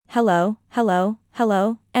Hello,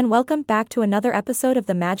 and welcome back to another episode of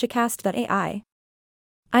the Magicast.ai.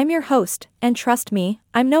 I'm your host, and trust me,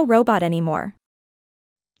 I'm no robot anymore.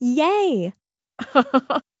 Yay!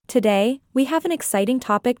 Today, we have an exciting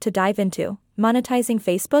topic to dive into: monetizing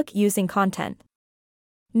Facebook using content.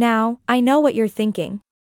 Now, I know what you're thinking.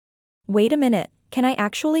 Wait a minute, can I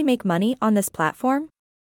actually make money on this platform?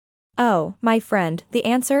 Oh, my friend, the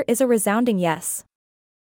answer is a resounding yes.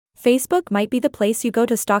 Facebook might be the place you go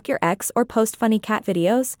to stalk your ex or post funny cat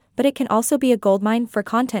videos, but it can also be a goldmine for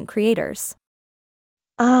content creators.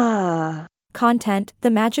 Content,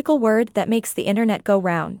 the magical word that makes the internet go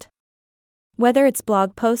round. Whether it's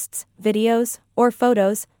blog posts, videos, or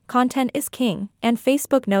photos, content is king, and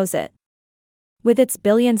Facebook knows it. With its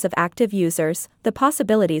billions of active users, the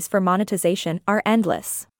possibilities for monetization are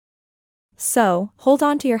endless. So, hold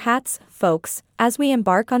on to your hats, folks, as we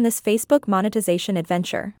embark on this Facebook monetization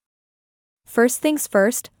adventure. First things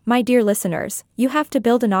first, my dear listeners, you have to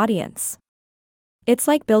build an audience. It's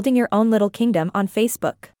like building your own little kingdom on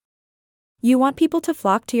Facebook. You want people to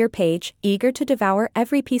flock to your page, eager to devour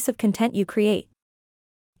every piece of content you create.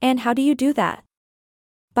 And how do you do that?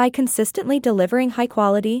 By consistently delivering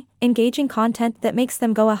high-quality, engaging content that makes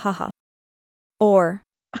them go ahaha. Or,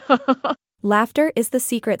 laughter is the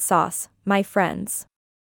secret sauce, my friends.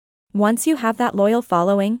 Once you have that loyal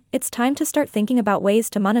following, it's time to start thinking about ways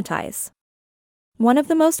to monetize. One of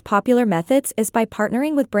the most popular methods is by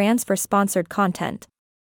partnering with brands for sponsored content.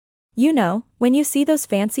 You know, when you see those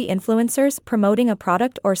fancy influencers promoting a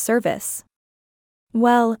product or service.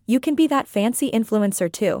 Well, you can be that fancy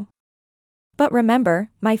influencer too. But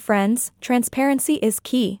remember, my friends, transparency is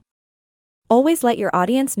key. Always let your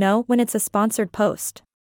audience know when it's a sponsored post.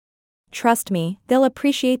 Trust me, they'll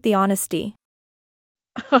appreciate the honesty.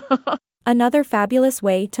 Another fabulous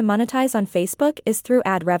way to monetize on Facebook is through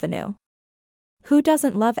ad revenue. Who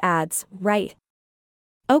doesn't love ads, right?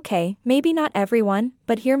 Okay, maybe not everyone,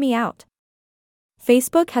 but hear me out.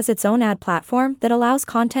 Facebook has its own ad platform that allows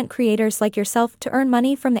content creators like yourself to earn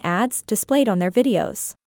money from the ads displayed on their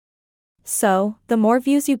videos. So, the more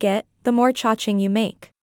views you get, the more cha-ching you make.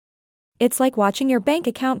 It's like watching your bank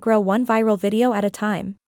account grow one viral video at a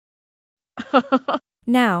time.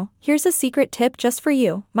 Now, here's a secret tip just for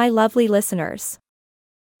you, my lovely listeners.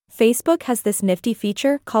 Facebook has this nifty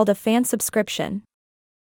feature called a fan subscription.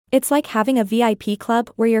 It's like having a VIP club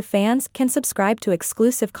where your fans can subscribe to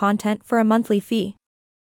exclusive content for a monthly fee.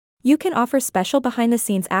 You can offer special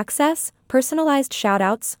behind-the-scenes access, personalized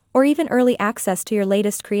shoutouts, or even early access to your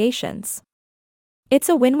latest creations. It's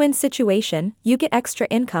a win-win situation. You get extra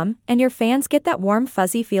income, and your fans get that warm,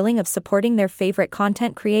 fuzzy feeling of supporting their favorite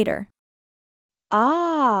content creator.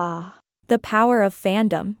 The power of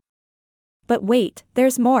fandom. But wait,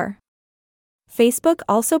 there's more. Facebook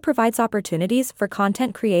also provides opportunities for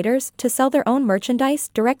content creators to sell their own merchandise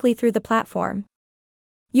directly through the platform.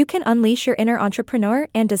 You can unleash your inner entrepreneur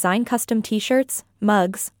and design custom t-shirts,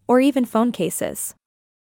 mugs, or even phone cases.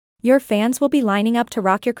 Your fans will be lining up to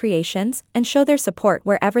rock your creations and show their support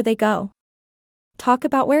wherever they go. Talk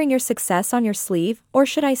about wearing your success on your sleeve, or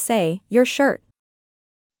should I say, your shirt.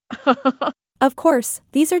 Of course,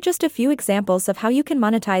 these are just a few examples of how you can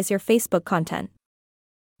monetize your Facebook content.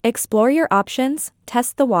 Explore your options,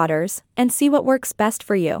 test the waters, and see what works best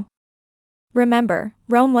for you. Remember,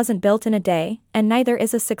 Rome wasn't built in a day, and neither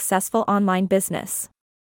is a successful online business.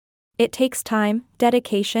 It takes time,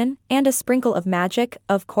 dedication, and a sprinkle of magic,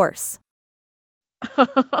 of course.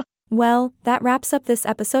 Well, that wraps up this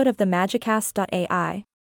episode of the Magicast.ai.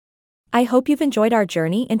 I hope you've enjoyed our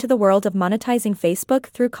journey into the world of monetizing Facebook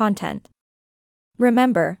through content.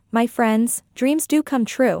 Remember, my friends, dreams do come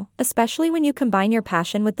true, especially when you combine your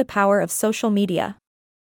passion with the power of social media.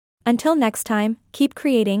 Until next time, keep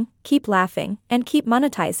creating, keep laughing, and keep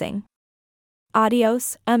monetizing.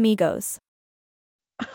 Adios, amigos.